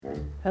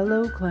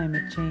Hello,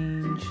 climate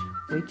change.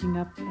 Waking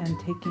up and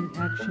taking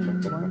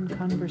action one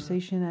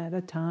conversation at a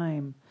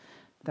time.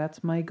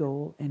 That's my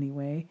goal,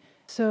 anyway.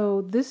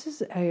 So, this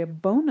is a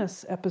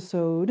bonus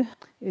episode.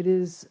 It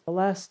is the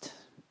last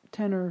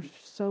 10 or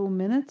so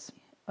minutes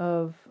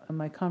of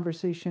my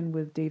conversation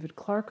with David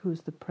Clark,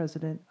 who's the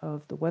president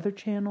of the Weather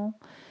Channel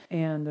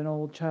and an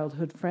old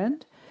childhood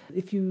friend.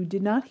 If you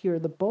did not hear,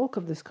 the bulk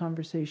of this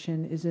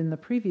conversation is in the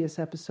previous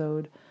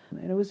episode,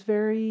 and it was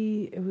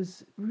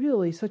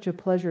really such a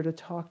pleasure to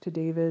talk to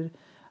David.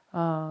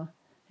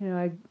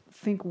 I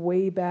think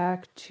way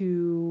back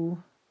to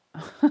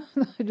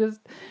just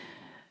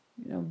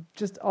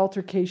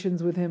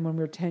altercations with him when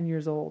we were 10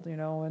 years old,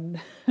 and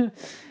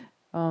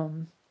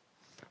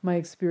my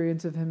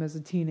experience of him as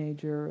a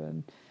teenager.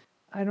 And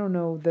I don't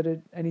know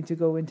that I need to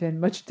go into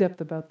much depth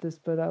about this,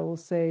 but I will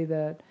say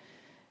that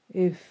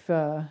if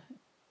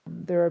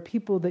there are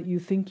people that you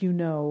think you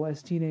know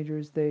as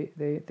teenagers,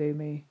 they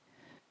may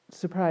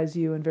surprise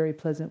you in very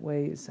pleasant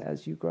ways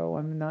as you grow.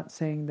 I'm not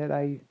saying that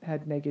I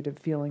had negative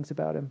feelings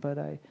about him, but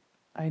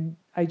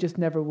I just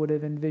never would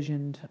have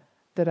envisioned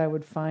that I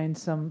would find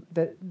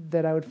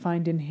that I would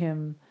find in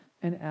him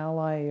an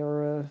ally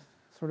or a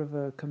sort of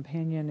a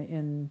companion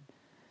in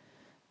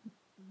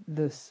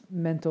this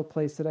mental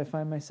place that I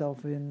find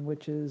myself in,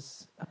 which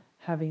is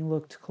having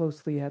looked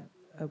closely at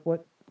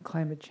what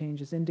climate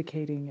change is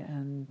indicating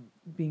and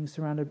being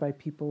surrounded by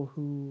people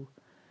who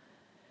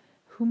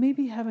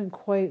maybe haven't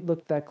quite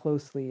looked that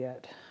closely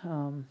yet.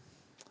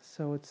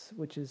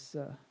 Which is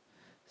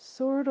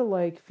sort of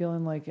like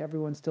feeling like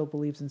everyone still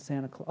believes in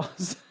Santa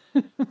Claus.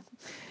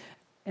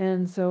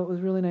 And so it was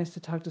really nice to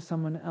talk to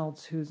someone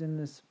else who's in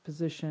this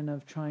position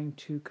of trying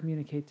to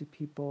communicate to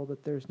people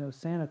that there's no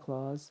Santa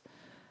Claus,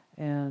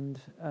 and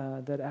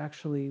that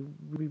actually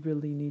we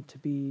really need to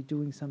be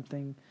doing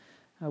something.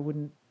 I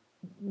wouldn't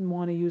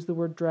want to use the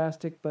word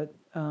drastic, but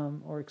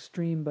or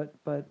extreme,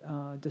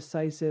 but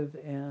decisive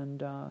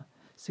and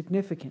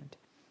significant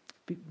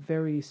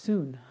very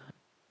soon.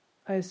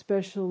 I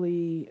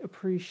especially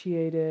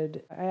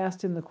appreciated. I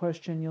asked him the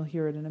question. You'll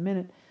hear it in a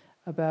minute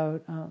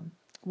about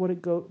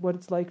what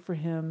it's like for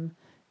him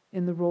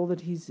in the role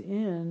that he's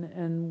in,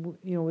 and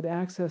with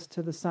access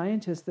to the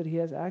scientists that he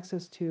has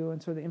access to,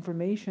 and sort of the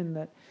information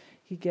that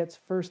he gets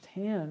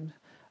firsthand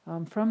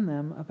from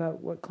them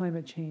about what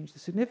climate change, the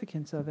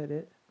significance of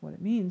it, what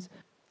it means,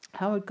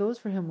 how it goes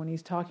for him when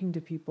he's talking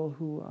to people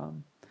who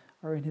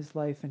are in his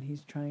life, and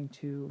he's trying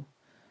to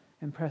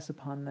impress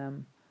upon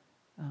them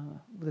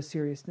the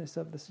seriousness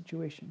of the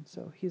situation.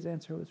 So his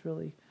answer was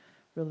really,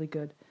 really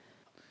good.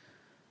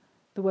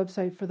 The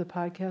website for the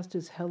podcast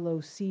is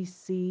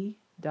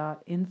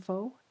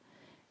hellocc.info,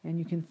 and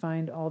you can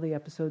find all the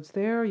episodes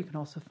there. You can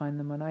also find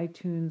them on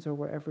iTunes or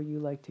wherever you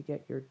like to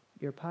get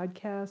your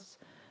podcasts.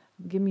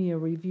 Give me a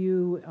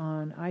review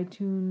on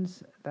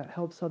iTunes. That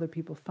helps other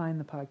people find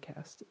the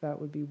podcast. That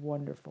would be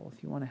wonderful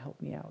if you want to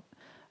help me out.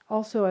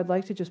 Also, I'd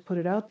like to just put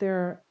it out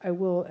there. I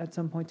will at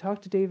some point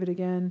talk to David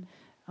again.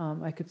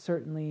 I could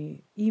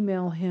certainly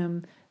email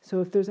him.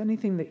 So if there's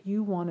anything that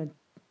you wanted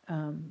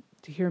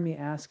to hear me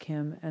ask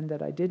him and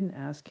that I didn't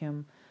ask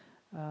him,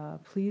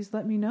 please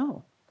let me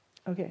know.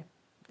 Okay,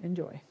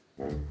 enjoy.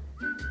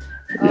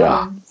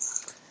 Yeah.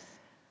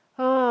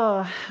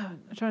 I'm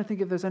trying to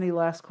think if there's any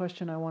last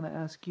question I want to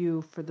ask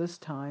you for this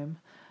time.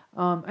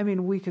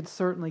 We could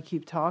certainly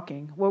keep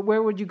talking.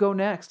 Where would you go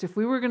next? If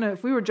we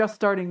were just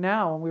starting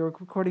now and we were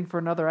recording for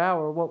another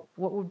hour, what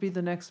would be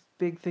the next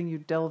big thing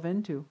you'd delve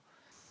into?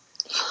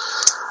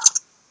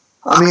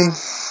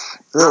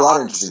 There are a lot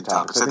of interesting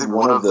topics. I think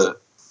one of the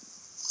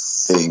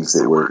things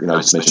that I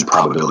just mentioned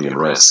probability and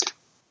risk,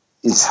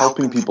 is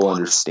helping people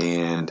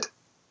understand.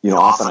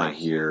 Often I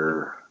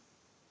hear,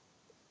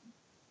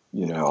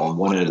 on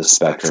one end of the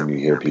spectrum, you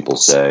hear people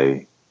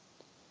say,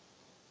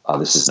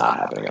 this is not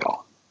happening at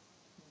all.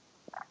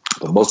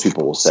 But most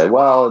people will say,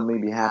 well, it may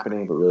be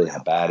happening, but really,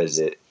 how bad is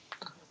it?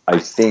 I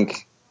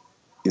think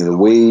the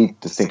way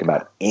to think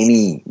about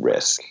any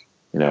risk,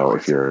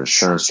 if you're an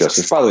insurance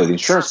adjuster, by the way, the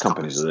insurance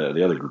companies are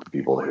the other group of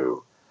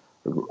people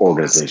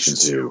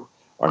organizations who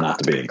are not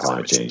debating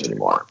climate change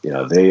anymore.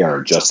 They are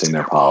adjusting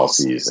their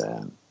policies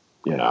and,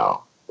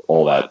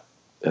 all that.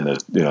 And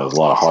there's a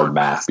lot of hard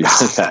math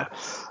behind that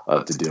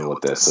to deal with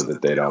this so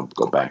that they don't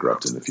go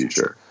bankrupt in the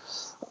future.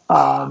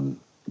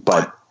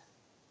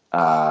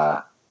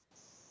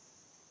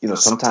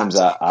 Sometimes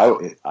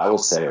I will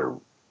say,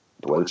 or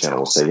the Weather Channel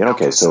will say,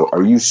 okay, so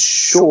are you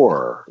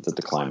sure that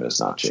the climate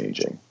is not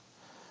changing?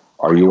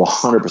 Are you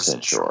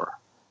 100% sure?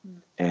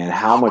 And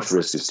how much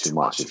risk is too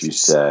much?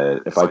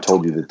 If I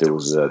told you that there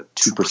was a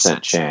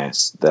 2%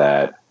 chance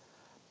that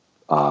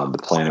the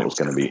planet was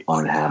going to be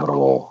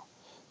uninhabitable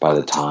by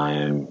the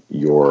time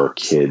your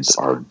kids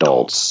are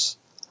adults,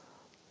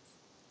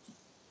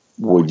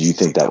 would you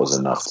think that was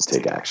enough to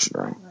take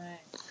action,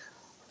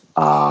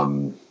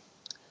 right?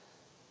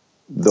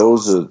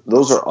 Those are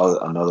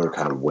another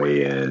kind of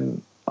weigh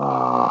in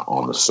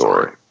on the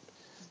story,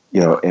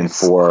 and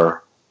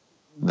for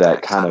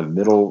that kind of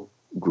middle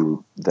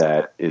group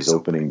that is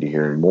opening to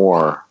hearing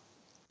more,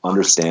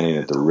 understanding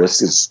that the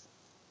risk is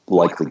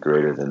likely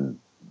greater than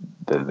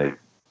they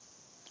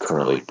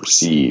currently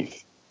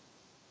perceive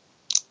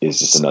is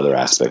just another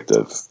aspect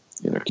of,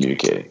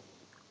 communicating.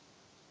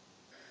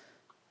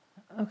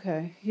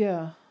 Okay.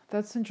 Yeah.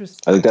 That's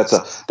interesting. I think that's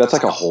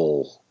like a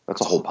whole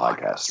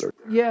podcast.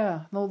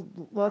 Yeah. Well,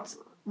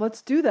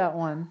 let's do that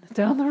one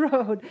down the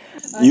road.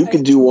 You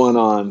could do one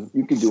on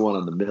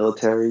the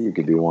military. You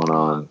could do one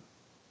on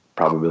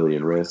probability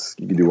and risk.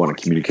 You could do one on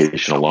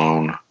communication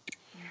alone.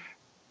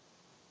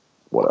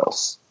 What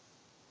else?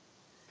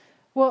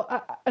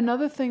 Well,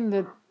 another thing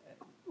that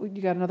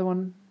you got another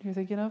one you're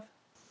thinking of?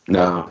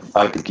 No,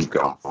 I could keep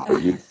going.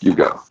 You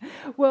go.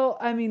 Well,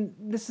 I mean,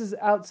 this is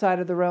outside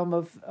of the realm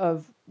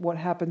of what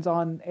happens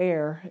on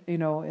air,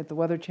 at the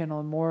Weather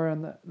Channel, and more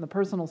on the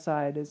personal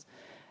side is,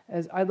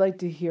 as I'd like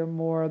to hear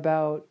more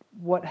about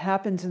what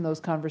happens in those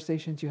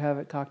conversations you have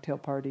at cocktail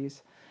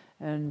parties,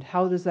 and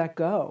how does that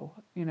go?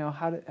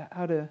 How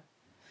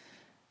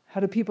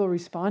do people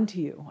respond to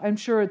you? I'm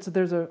sure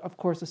there's of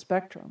course a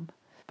spectrum,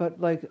 but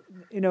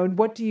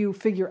what do you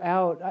figure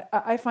out?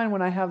 I find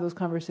when I have those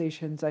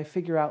conversations, I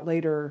figure out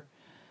later,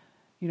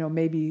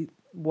 maybe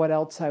what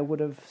else I would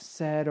have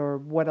said or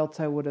what else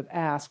I would have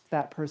asked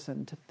that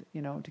person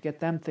to get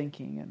them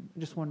thinking, and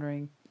just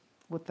wondering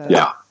what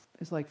that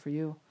is like for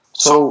you.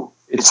 So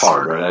it's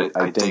hard, right?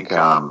 I think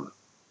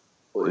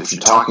if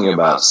you're talking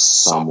about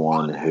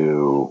someone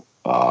who,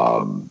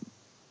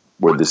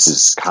 where this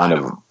is kind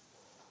of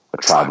a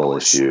tribal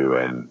issue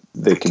and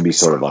they can be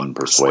sort of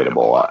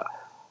unpersuadable.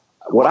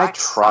 What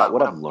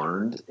I've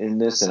learned in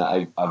this, and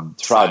I've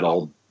tried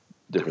all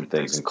different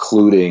things,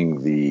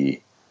 including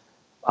the,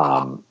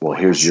 well,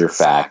 here's your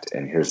fact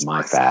and here's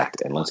my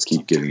fact, and let's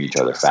keep giving each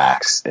other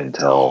facts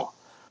until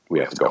we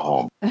have to go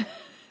home.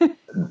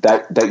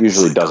 That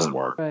usually doesn't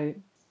work. Right.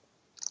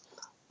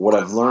 What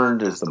I've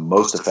learned is the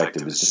most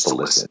effective is just to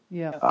listen,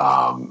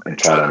 and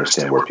try to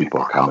understand where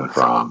people are coming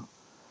from.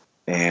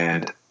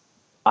 And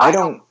I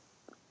don't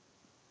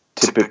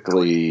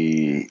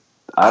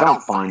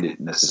find it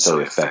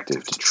necessarily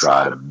effective to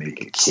try to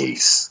make a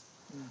case,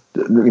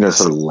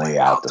 sort of lay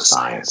out the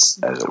science,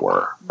 as it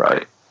were,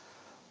 right?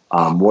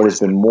 What has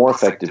been more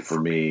effective for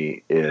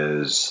me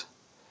is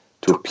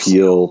to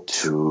appeal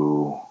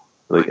to,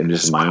 and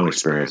this is my own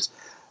experience,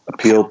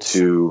 appeal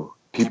to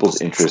people's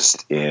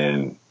interest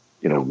in,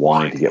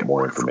 wanting to get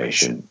more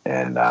information.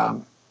 And, I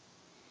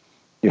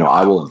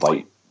will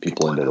invite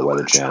people into the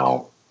Weather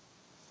Channel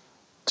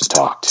to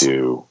talk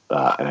to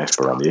an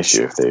expert on the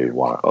issue if they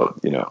want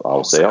to.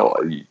 I'll say,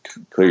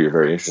 clearly you're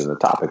very interested in the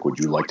topic. Would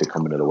you like to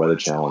come into the Weather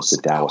Channel and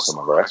sit down with some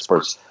of our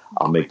experts?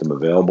 I'll make them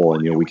available,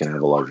 and we can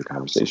have a larger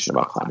conversation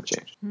about climate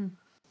change.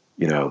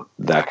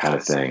 That kind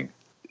of thing.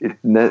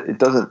 It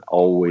doesn't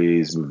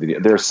always move the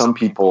needle. There are some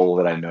people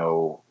that I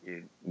know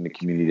in the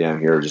community down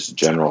here, just in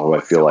general, who I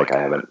feel like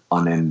I have an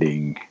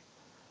unending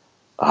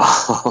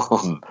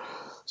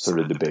sort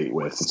of debate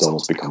with. It's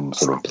almost become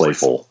sort of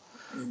playful,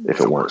 if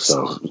it weren't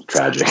so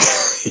tragic.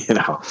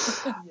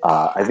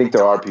 I think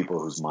there are people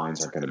whose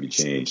minds aren't going to be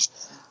changed,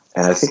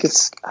 and I think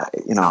it's,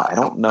 I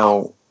don't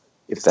know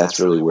if that's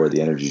really where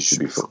the energy should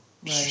be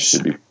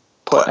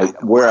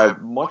put. Where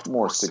I'm much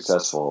more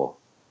successful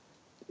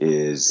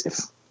is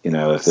if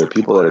there are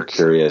people that are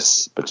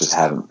curious but just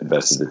haven't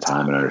invested the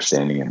time in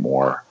understanding it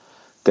more,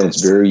 then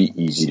it's very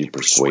easy to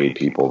persuade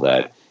people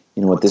that,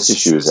 this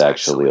issue is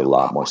actually a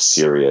lot more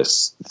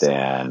serious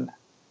than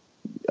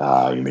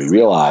you may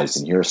realize,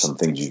 and here are some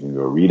things you can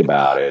go read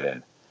about it.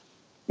 And,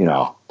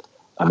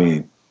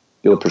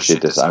 you'll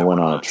appreciate this. I went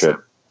on a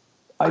trip.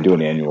 I do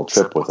an annual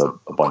trip with a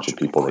bunch of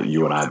people that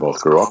you and I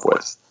both grew up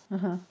with.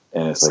 Uh-huh.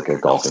 And it's like a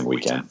golfing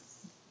weekend.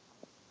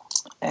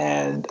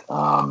 And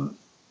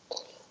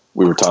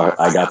we were talking.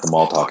 I got them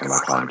all talking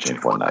about climate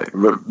change one night.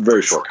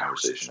 Very short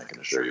conversation, I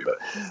can assure you. But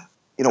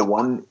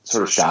one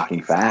sort of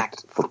shocking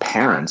fact for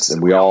parents,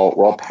 and we're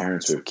all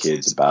parents who have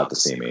kids about the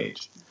same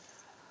age,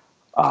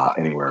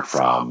 anywhere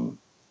from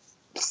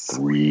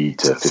 3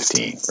 to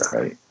 15,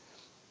 right?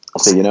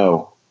 I'll say,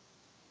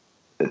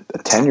 a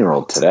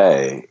 10-year-old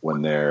today,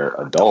 when they're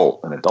an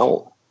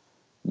adult,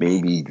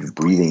 may be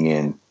breathing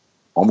in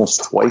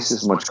almost twice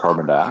as much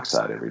carbon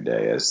dioxide every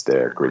day as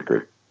their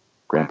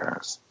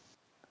great-great-grandparents.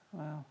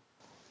 Wow.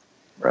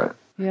 Right.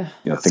 Yeah.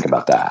 Think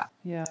about that.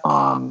 Yeah.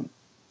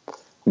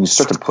 When you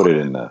start to put it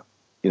in the,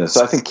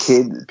 so I think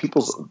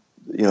people's,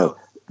 the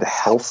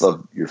health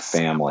of your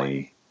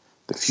family,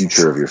 the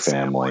future of your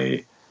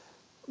family,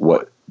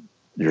 what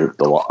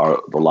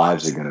the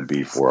lives are going to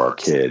be for our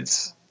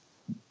kids.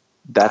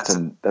 That's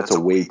a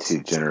way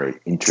to generate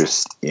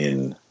interest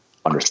in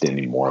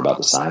understanding more about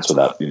the science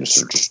without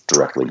sort of just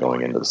directly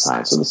going into the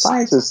science. And the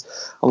science is,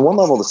 on one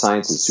level, the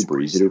science is super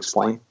easy to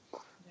explain.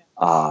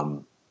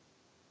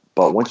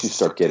 But once you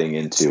start getting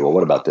into, well,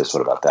 what about this?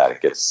 What about that?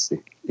 It gets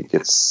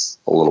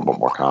a little bit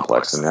more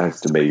complex. And I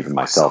have to admit, even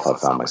myself, I've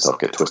found myself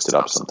get twisted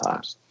up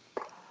sometimes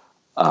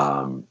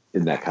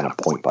in that kind of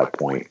point by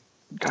point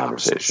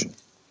conversation.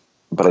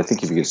 But I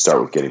think if you can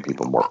start with getting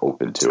people more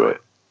open to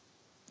it,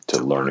 to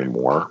learning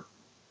more.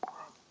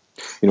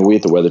 We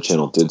at the Weather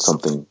Channel did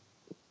something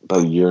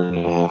about a year and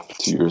a half,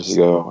 2 years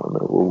ago, I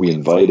remember, where we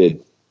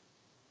invited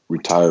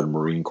retired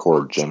Marine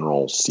Corps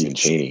General Stephen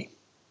Cheney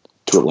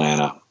to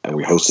Atlanta, and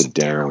we hosted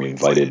dinner, and we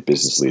invited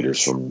business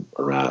leaders from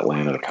around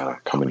Atlanta to kind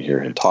of come and hear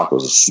him talk. It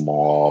was a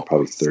small,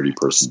 probably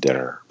 30-person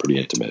dinner, pretty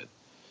intimate.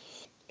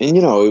 And,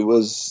 you know, it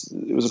was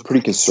a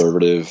pretty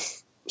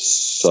conservative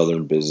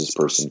Southern business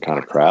person kind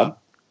of crowd.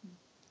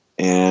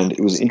 And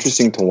it was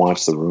interesting to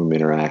watch the room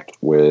interact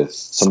with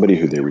somebody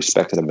who they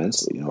respected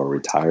immensely, you know, a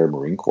retired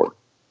Marine Corps,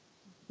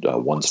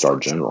 one-star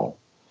general,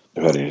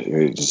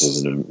 who just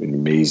has an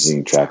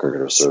amazing track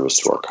record of service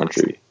to our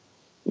country,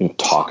 you know,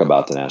 talk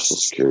about the national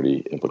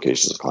security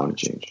implications of climate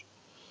change.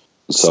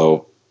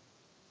 So,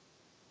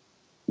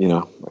 you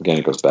know, again,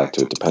 it goes back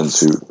to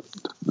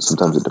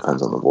sometimes it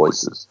depends on the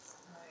voices.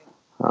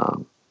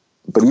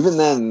 But even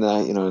then,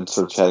 you know, and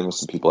sort of chatting with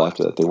some people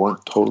after that, they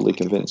weren't totally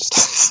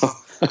convinced.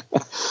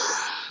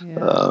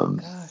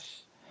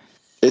 Gosh.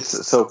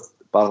 It's so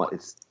bottom line.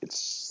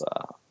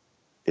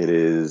 It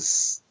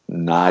is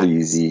not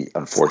easy.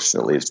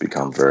 Unfortunately, it's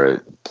become very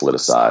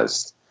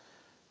politicized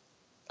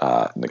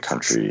in the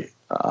country.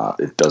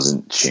 It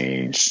doesn't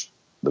change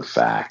the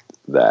fact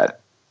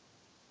that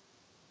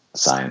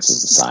science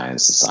is the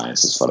science. The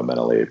science is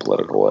fundamentally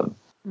apolitical,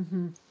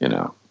 and you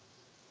know,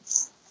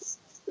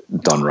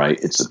 done right,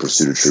 it's the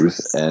pursuit of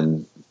truth,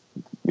 and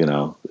you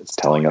know, it's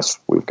telling us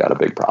we've got a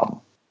big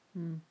problem.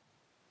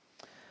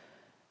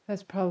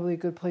 That's probably a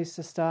good place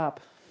to stop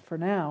for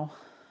now.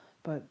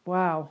 But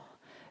wow,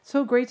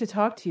 so great to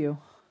talk to you.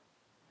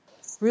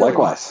 Really,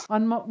 likewise,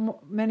 on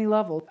many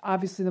levels.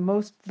 Obviously,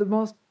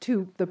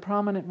 the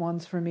prominent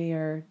ones for me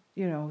are,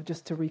 you know,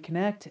 just to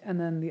reconnect, and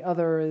then the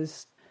other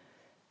is,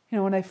 you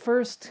know, when I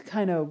first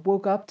kind of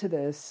woke up to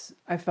this,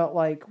 I felt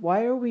like,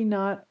 why are we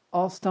not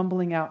all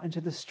stumbling out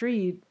into the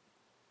street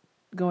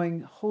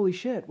going, holy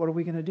shit, what are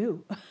we going to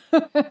do?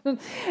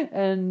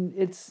 And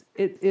it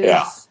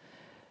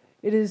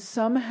is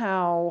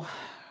somehow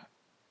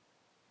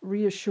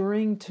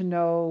reassuring to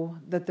know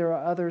that there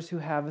are others who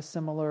have a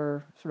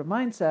similar sort of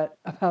mindset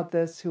about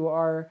this, who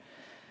are,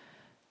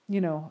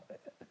 you know,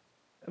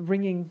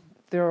 ringing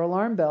their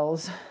alarm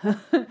bells,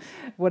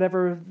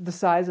 whatever the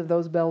size of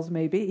those bells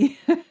may be.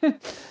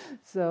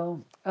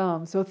 So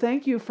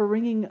thank you for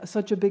ringing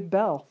such a big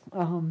bell.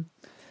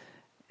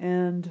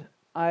 And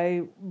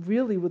I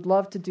really would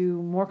love to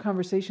do more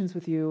conversations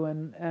with you,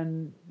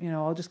 and you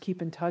know, I'll just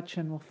keep in touch,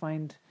 and we'll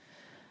find,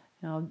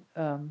 you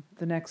know,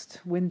 the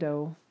next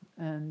window.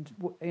 And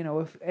you know,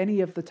 if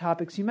any of the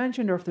topics you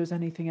mentioned, or if there's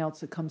anything else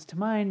that comes to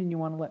mind and you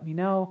want to let me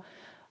know,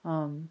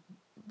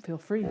 feel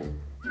free.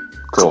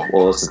 Cool.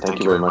 Well, listen, thank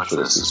you very much for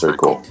this. It's very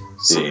cool.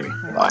 See you, Amy.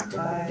 Bye.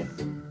 Bye.